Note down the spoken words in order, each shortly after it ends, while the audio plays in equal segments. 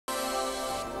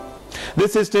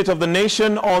This is State of the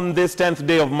Nation on this 10th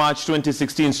day of March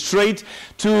 2016. Straight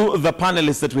to the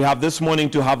panelists that we have this morning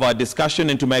to have our discussion.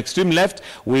 And to my extreme left,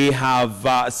 we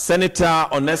have Senator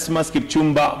Onesimus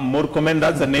Kipchumba Murkomen.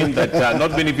 That's a name that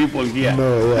not many people hear.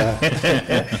 No,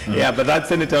 yeah. Yeah, but that's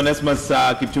Senator Onesimus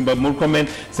Kipchumba Murkomen,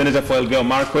 Senator for Elgeyo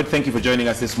Marakwet. Thank you for joining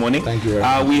us this morning. Thank you very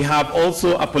much. We have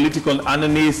also a political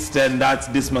analyst, and that's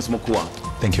Dismas Mokua.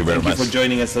 Thank you very much. Thank you for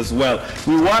joining us as well.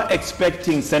 We were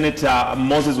expecting Senator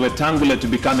Moses Wetangula to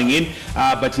be coming in,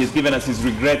 but he's given us his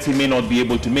regrets. He may not be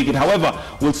able to make it. However,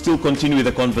 we'll still continue with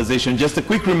the conversation. Just a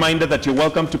quick reminder that you're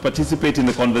welcome to participate in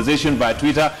the conversation via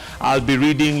Twitter. I'll be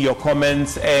reading your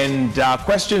comments and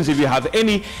questions if you have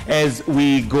any as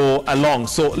we go along.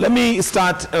 So let me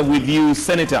start with you,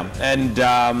 Senator, and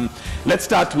let's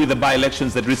start with the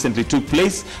by-elections that recently took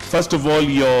place. First of all,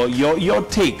 your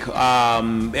take.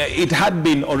 It had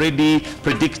been already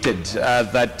predicted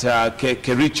that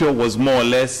Kericho was more or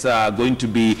less going to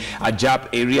be a JAP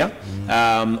area,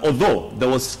 although there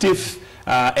was stiff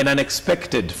and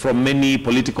unexpected from many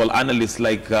political analysts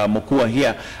like Mokua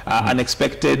here,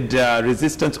 unexpected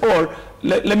resistance, or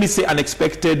let me say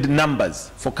unexpected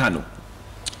numbers for KANU.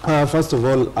 First of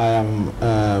all, I am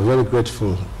very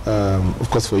grateful, of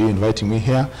course, for you inviting me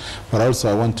here, but also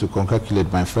I want to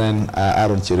congratulate my friend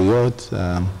Aaron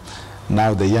Cheriot,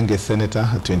 now the youngest senator,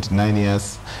 29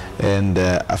 years, and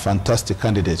a fantastic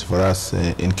candidate for us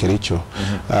in Kericho.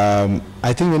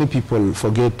 I think many people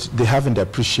forget, they haven't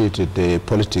appreciated the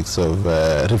politics of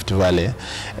Rift Valley,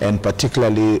 and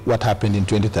particularly what happened in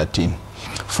 2013.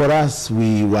 For us,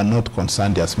 we were not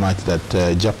concerned as much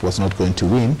that JAP was not going to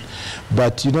win,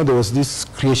 but you know, there was this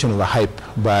creation of a hype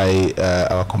by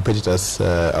our competitors,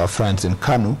 our friends in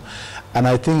KANU, and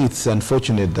I think it's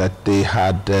unfortunate that they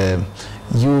had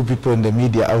you people in the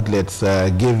media outlets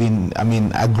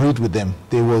agreed with them.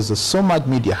 There was so much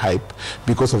media hype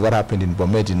because of what happened in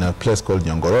Bomet in a place called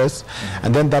Nyongores,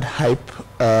 and then that hype,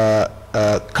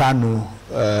 KANU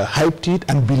hyped it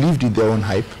and believed in their own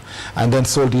hype, and then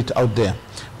sold it out there.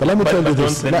 But let me tell you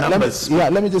this.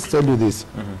 Let me just tell you this.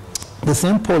 The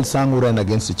same Paul Sang who ran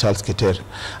against Charles Keter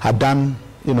had done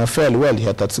fairly well. He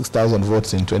had 36,000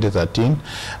 votes in 2013.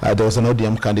 There was an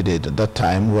ODM candidate at that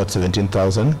time who had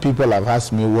 17,000. People have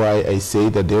asked me why I say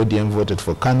that the ODM voted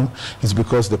for KANU. It's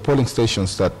because the polling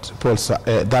stations that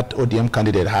that ODM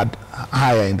candidate had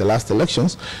higher in the last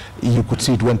elections, you could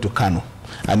see it went to KANU.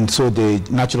 And so the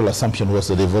natural assumption was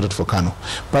that they voted for KANU.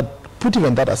 But put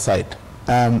even that aside,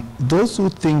 those who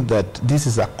think that this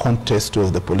is a contest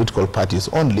of the political parties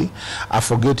only are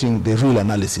forgetting the real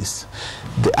analysis.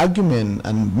 The argument,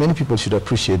 and many people should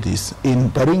appreciate this, in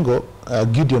Baringo,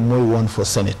 Gideon Moi won for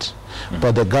Senate,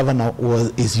 but the governor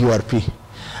is URP.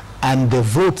 And the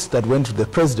votes that went to the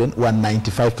president were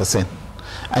 95%.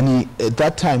 And at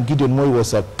that time, Gideon Moi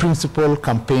was a principal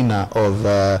campaigner of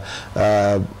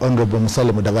Honorable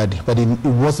Musalia Mudavadi, but he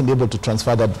wasn't able to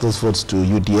transfer those votes to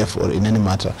UDF or in any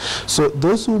matter. So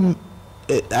those who,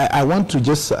 I want to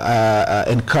just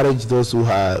encourage those who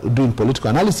are doing political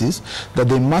analysis that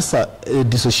they must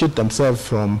dissociate themselves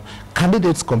from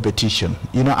candidates' competition.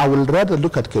 You know, I will rather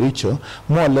look at Kericho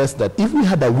more or less that if we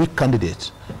had a weak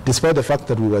candidate, despite the fact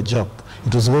that we were JAP,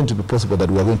 it was going to be possible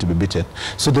that we were going to be beaten.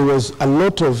 So there was a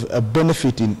lot of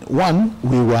benefit in, one,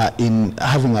 we were in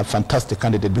having a fantastic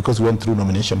candidate because we went through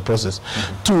nomination process.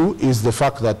 Two is the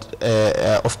fact that,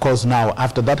 of course, now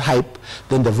after that hype,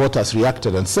 then the voters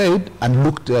reacted and said, and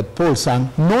looked at Paul Sang,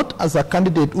 not as a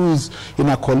candidate who is in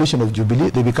a coalition of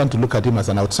Jubilee, they began to look at him as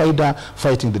an outsider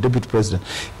fighting the deputy president.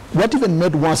 What even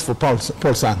made worse for Paul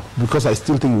Sang, because I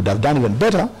still think he would have done even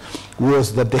better,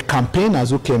 was that the campaigners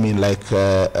who came in, like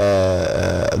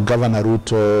Governor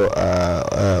Ruto,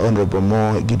 Honorable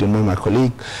Mo, Gideon Moi, my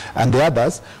colleague, and the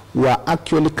others, were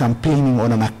actually campaigning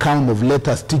on an account of let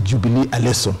us teach Jubilee a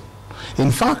lesson.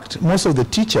 In fact, most of the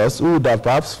teachers who would have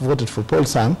perhaps voted for Paul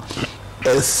Sang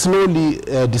slowly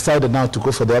decided now to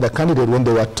go for the other candidate when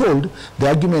they were told the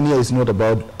argument here is not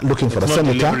about looking for a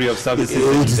senator. It's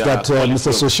that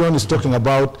Mr. Soshon is talking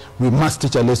about we must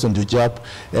teach a lesson to JAP.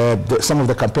 Some of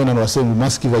the campaigners were saying we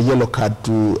must give a yellow card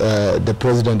to the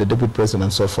president, the deputy president,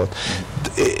 and so forth.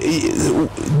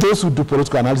 Those who do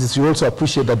political analysis, you also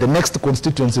appreciate that the next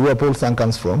constituency where Paul Sang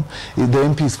comes from, the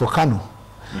MP is for KANU.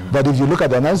 But if you look at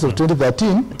the analysis of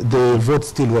 2013, the vote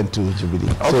still went to Jubilee.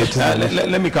 Okay, so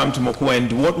let me come to Mokua.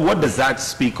 And what does that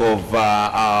speak of,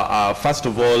 first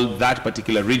of all, that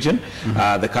particular region,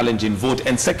 the Kalenjin vote,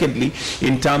 and secondly,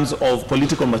 in terms of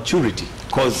political maturity?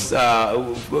 Because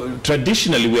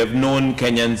traditionally we have known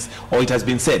Kenyans, or it has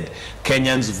been said,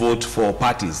 Kenyans vote for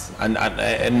parties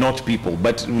and not people.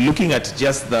 But looking at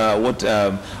just what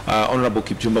Honorable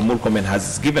Kipchumba Murkomen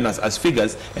has given us as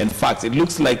figures and facts, it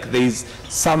looks like there is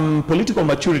some political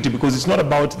maturity, because it's not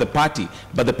about the party,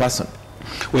 but the person.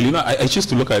 Well, you know, I choose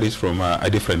to look at it from a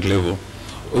different level.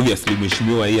 Obviously,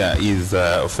 Mheshimiwa here, his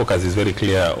focus is very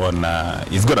clear on,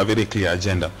 he's got a very clear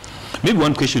agenda. Maybe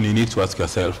one question you need to ask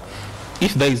yourself,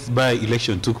 if this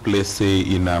by-election took place, say,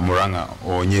 in Murang'a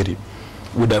or Nyeri,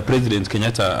 would President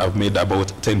Kenyatta have made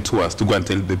about 10 tours to go and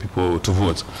tell the people to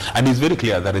vote? And it's very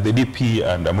clear that the DP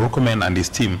and Murkomen and his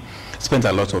team spent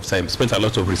a lot of time, spent a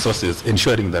lot of resources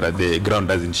ensuring that the ground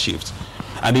doesn't shift.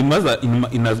 And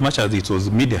in as much as it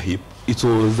was media hip, it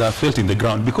was felt in the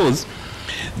ground, because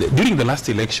during the last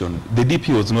election, the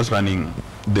DP was not running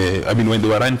when they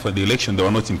were running for the election, they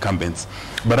were not incumbents.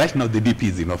 But right now, the DP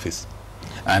is in office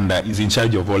and is in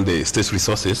charge of all the state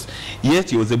resources. Yet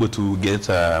he was able to get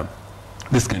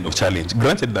this kind of challenge.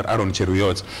 Granted that Aaron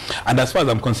Cheruiyot, and as far as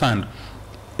I'm concerned,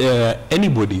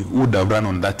 anybody who would have run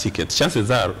on that ticket,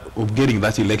 chances are of getting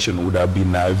that election would have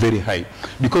been very high,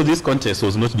 because this contest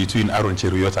was not between Aaron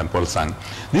Cheruiyot and Paul Sang.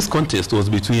 This contest was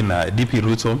between DP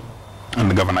Ruto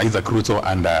and Governor Isaac Ruto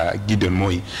and Gideon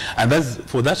Moi. And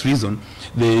for that reason,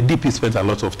 the DP spent a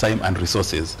lot of time and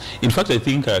resources. In fact, I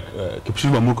think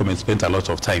Kipchumba Murkomen spent a lot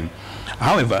of time.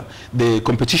 However, the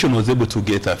competition was able to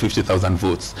get 50,000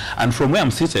 votes. And from where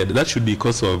I'm seated, that should be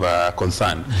cause of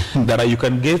concern, that you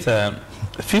can get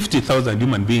 50,000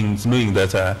 human beings knowing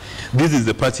that this is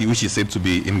the party which is said to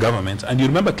be in government. And you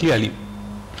remember clearly,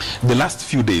 the last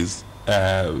few days,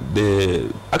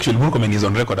 actually Murkomen is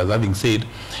on record as having said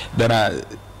that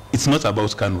it's not about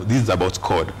Kanu, this is about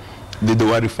CORD. They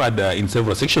were referred in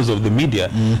several sections of the media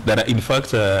that in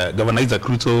fact Governor Isaac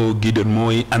Ruto, Gideon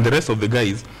Moi, and the rest of the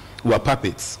guys were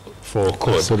puppets for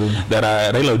CORD.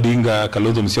 That Raila Odinga,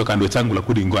 Kalonzo Musyoka, and Wetangula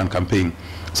couldn't go and campaign.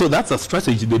 So that's a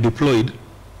strategy they deployed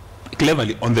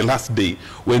cleverly on the last day,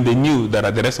 when they knew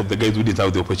that the rest of the guys wouldn't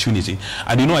have the opportunity.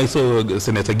 And you know, I saw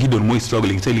Senator Gideon Moi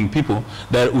struggling, telling people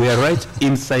that we are right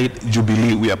inside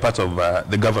Jubilee, we are part of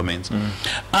the government.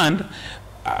 And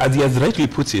as he has rightly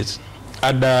put it,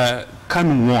 had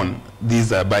Kanu won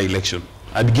this by-election,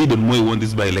 had Gideon Moi won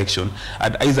this by-election,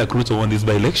 had Isaac Ruto won this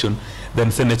by-election,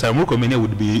 then Senator Murkomen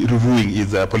would be reviewing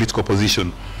his political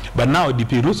position. But now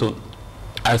DP Ruto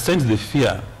has sent the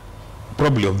fear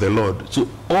probably of the Lord to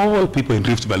all people in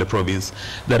Rift Valley province,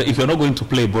 that if you're not going to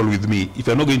play ball with me, if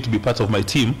you're not going to be part of my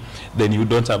team, then you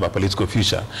don't have a political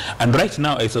future. And right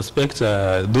now, I suspect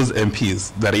those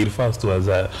MPs that he refers to as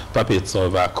puppets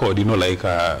of CORD, you know, like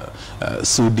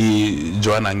Sudi,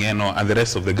 Joanna Ngeno, and the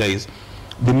rest of the guys,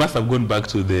 they must have gone back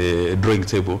to the drawing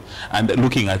table and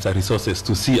looking at resources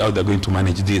to see how they're going to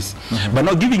manage this. But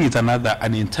now giving it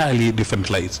an entirely different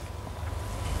light.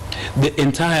 The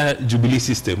entire Jubilee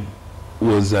system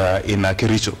was in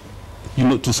Kericho, you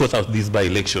know, to sort out this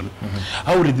by-election.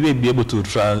 How would they be able to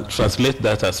translate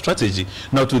that strategy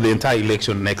now to the entire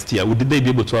election next year? Would they be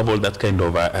able to have all that kind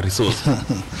of resource?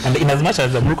 And in as much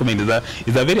as Murkomen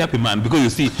is a very happy man, because you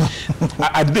see,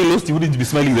 had they lost, he wouldn't be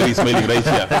smiling the way he's smiling right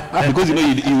here. Because, you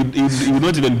know, he would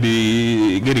not even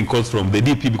be getting calls from the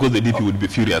DP, because the DP would be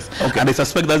furious. And I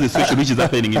suspect that's the situation which is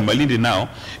happening in Malindi now.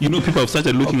 You know, people have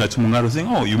started looking at Mungaro saying,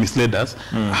 oh, you misled us.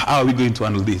 How are we going to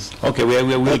handle this? Okay,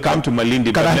 we'll come to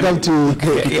Malindi. Can I come to you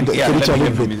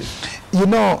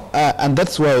know, and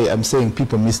that's why I'm saying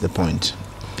people miss the point.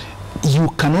 You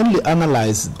can only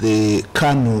analyze the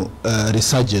Kanu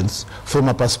resurgence from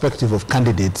a perspective of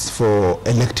candidates for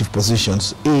elective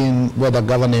positions in whether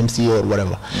governor, MC, or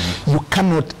whatever. You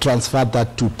cannot transfer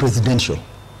that to presidential.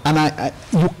 And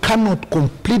you cannot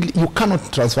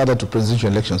transfer that to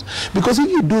presidential elections. Because if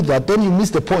you do that, then you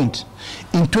miss the point.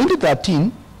 In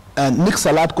 2013, Nick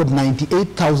Salat got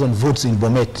 98,000 votes in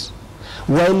Bomet,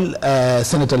 while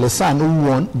Senator Lesan, who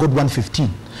won, got 115.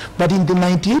 But in the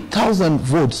 98,000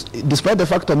 votes, despite the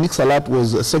fact that Nick Salat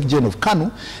was a secretary of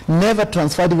Kanu, never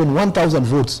transferred even 1,000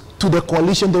 votes to the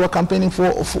coalition they were campaigning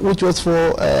for, which was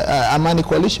for Amani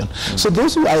coalition. So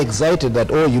those who are excited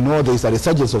that, oh, you know, there is a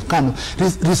resurgence of Kanu,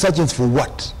 resurgence for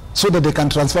what? So that they can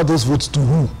transfer those votes to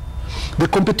who? The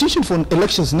competition for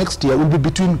elections next year will be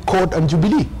between CORD and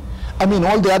Jubilee. I mean,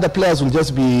 all the other players will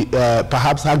just be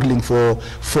perhaps haggling for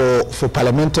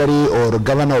parliamentary or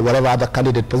governor or whatever other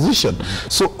candidate position.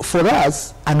 So for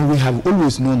us, and we have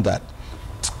always known that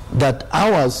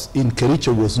ours in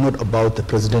Kericho was not about the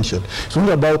presidential. It's not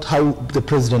about how the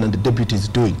president and the deputy is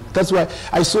doing. That's why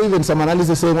I saw even some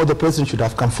analysis saying, oh, the president should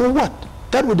have come. For what?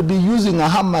 That would be using a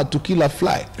hammer to kill a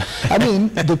fly. I mean,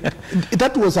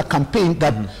 that was a campaign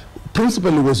that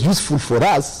principally was useful for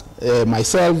us,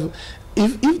 myself,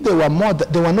 if there were more,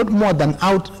 there were not more than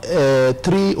out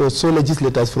 3 or so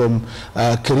legislators from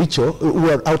Kericho, who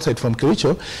were outside from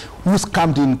Kericho, who's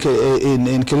camped in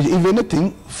Kericho. If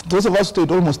anything, those of us who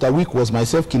stayed almost a week was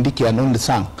myself, Kindiki, and only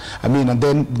Sang. I mean, and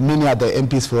then many other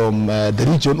MPs from the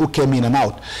region who came in and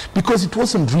out. Because it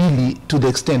wasn't really to the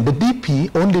extent. The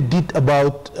DP only did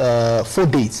about 4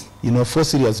 days, 4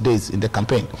 serious days in the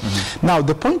campaign. Now,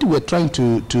 the point we're trying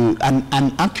to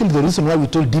and actually the reason why we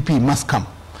told DP must come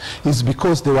is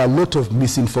because there were a lot of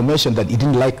misinformation that he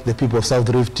didn't like the people of South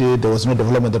Rift. There was no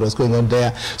development that was going on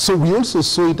there. So we also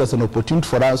saw it as an opportunity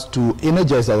for us to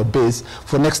energize our base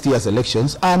for next year's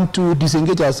elections and to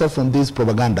disengage ourselves from this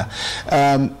propaganda.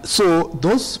 So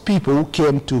those people who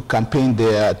came to campaign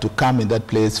there, to come in that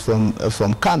place from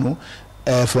Kanu,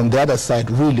 from the other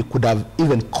side, really could have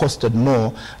even costed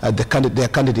more their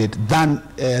candidate than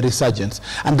resurgence.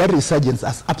 And that resurgence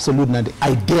has absolutely not,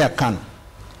 I dare Kanu.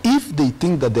 If they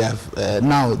think that they have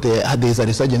now there's a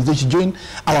resurgence, they should join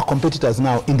our competitors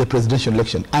now in the presidential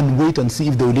election and wait and see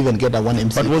if they will even get a 1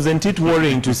 MC. But wasn't it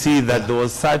worrying to see that there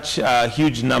was such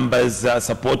huge numbers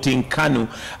supporting Kanu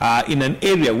in an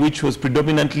area which was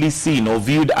predominantly seen or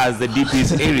viewed as the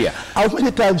DP's area? How many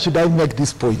times should I make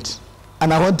this point?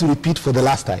 And I want to repeat for the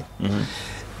last time.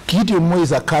 Gideon Moi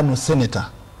is a Kanu senator,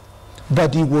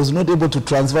 but he was not able to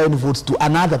transfer any votes to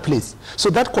another place. So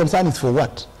that concern is for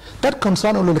what? That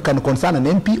concern only can concern an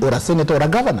MP or a senator or a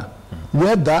governor.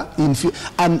 Whether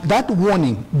and that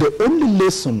warning, the only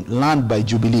lesson learned by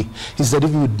Jubilee is that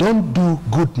if you don't do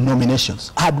good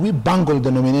nominations, had we bungled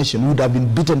the nomination, we would have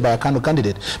been beaten by a Kanu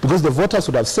candidate, because the voters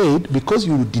would have said, because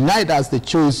you denied us the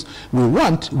choice we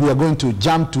want, we are going to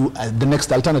jump to the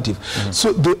next alternative.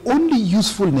 So the only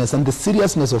usefulness and the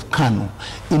seriousness of Kanu,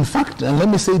 in fact, and let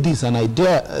me say this, and I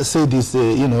dare say this,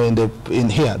 in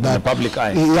here, that in the public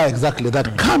eye. Yeah, exactly. That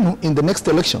Kanu in the next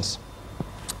elections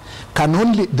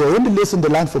the only lesson they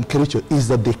learned from Kericho is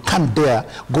that they can't dare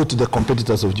go to the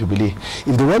competitors of Jubilee.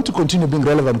 If they want to continue being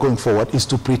relevant going forward, is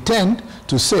to pretend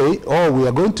to say, oh, we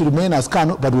are going to remain as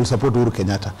Kanu, but we'll support Uhuru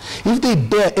Kenyatta. If they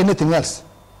dare anything else,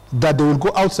 that they will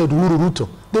go outside Uhuru Ruto,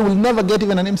 they will never get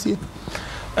even an MCA.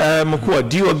 Mukua,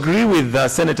 do you agree with the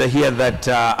senator here that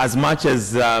as much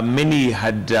as many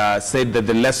had said that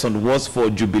the lesson was for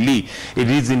Jubilee, it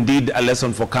is indeed a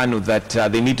lesson for Kanu that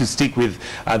they need to stick with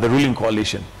the ruling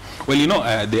coalition? Well,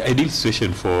 the ideal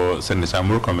situation for Senator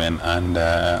Murkomen and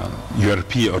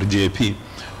URP or JP,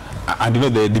 and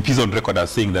the DPs on record are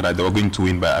saying that they were going to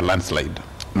win by a landslide,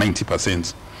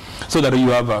 90%. So that you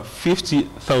have a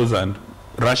 50,000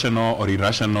 rational or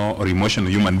irrational or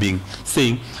emotional human being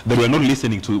saying that we are not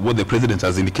listening to what the president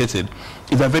has indicated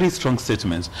is a very strong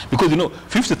statement, because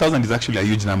 50,000 is actually a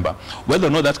huge number. Whether or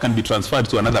not that can be transferred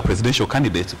to another presidential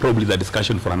candidate, probably the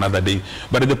discussion for another day.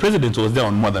 But the president was there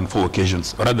on more than 4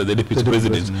 occasions, or rather the deputy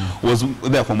president was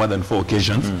there for more than 4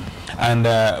 occasions. And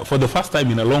for the first time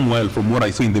in a long while, from what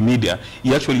I saw in the media,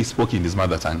 he actually spoke in his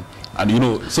mother tongue. And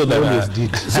so that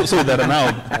so that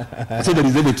now so that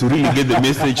he's able to really get the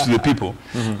message to the people.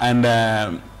 And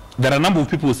there are a number of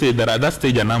people who say that at that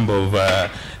stage a number of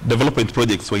development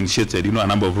projects were initiated, a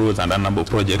number of roads and a number of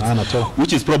projects,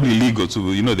 which is probably legal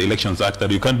to the Elections Act, that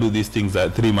you can't do these things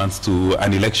 3 months to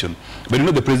an election. But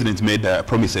the president made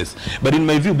promises. But in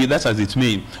my view, be that as it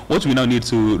may, what we now need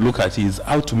to look at is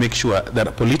how to make sure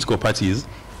that political parties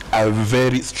are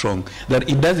very strong, that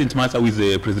it doesn't matter who is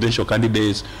a presidential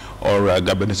candidate or a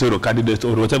gubernatorial candidate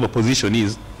or whatever position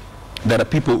is,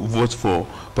 that people vote for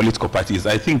political parties.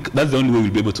 I think that's the only way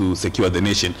we'll be able to secure the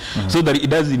nation. So that it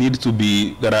doesn't need to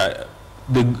be that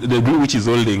the group which is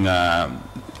holding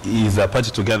is a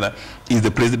party together is the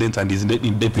president and his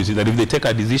deputy, that if they take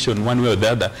a decision one way or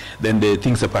the other, then the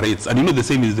thing separates. And the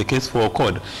same is the case for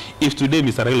CORD. If today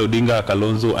Mr. Raila Odinga,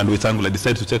 Kalonzo and Wetangula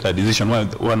decide to take a decision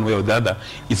one way or the other,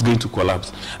 it's going to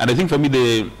collapse. And I think for me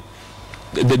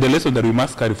the lesson that we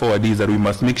must carry forward is that we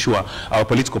must make sure our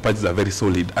political parties are very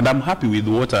solid. And I'm happy with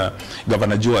what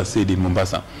Governor Joe has said in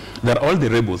Mombasa, that all the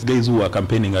rebels, guys who are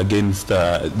campaigning against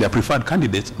their preferred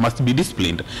candidates, must be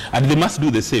disciplined. And they must do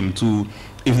the same to,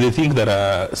 if they think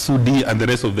that Sudi and the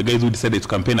rest of the guys who decided to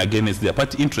campaign against their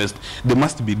party interest, they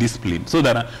must be disciplined. So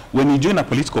that when you join a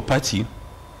political party,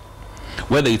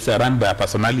 whether it's run by a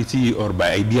personality or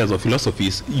by ideas or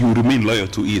philosophies, you remain loyal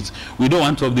to it. We don't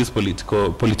want to have these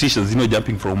politicians,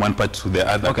 jumping from one party to the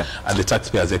other at the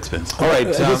taxpayers' expense. All right.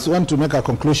 I just want to make a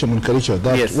conclusion on Kericho.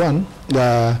 That one,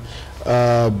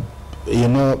 you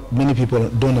know, many people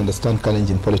don't understand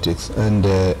Kalenjin politics and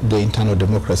the internal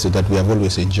democracy that we have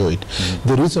always enjoyed.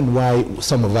 The reason why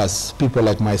some of us, people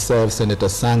like myself, Senator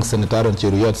Sang, Senator Aaron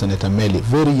Cheruiyot, Senator Meli,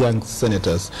 very young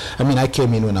senators. I mean, I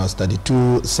came in when I was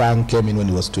 32. Sang came in when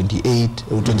he was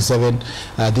 28 or 27.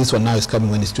 This one now is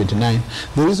coming when he's 29.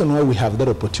 The reason why we have that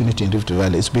opportunity in Rift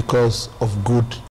Valley is because of good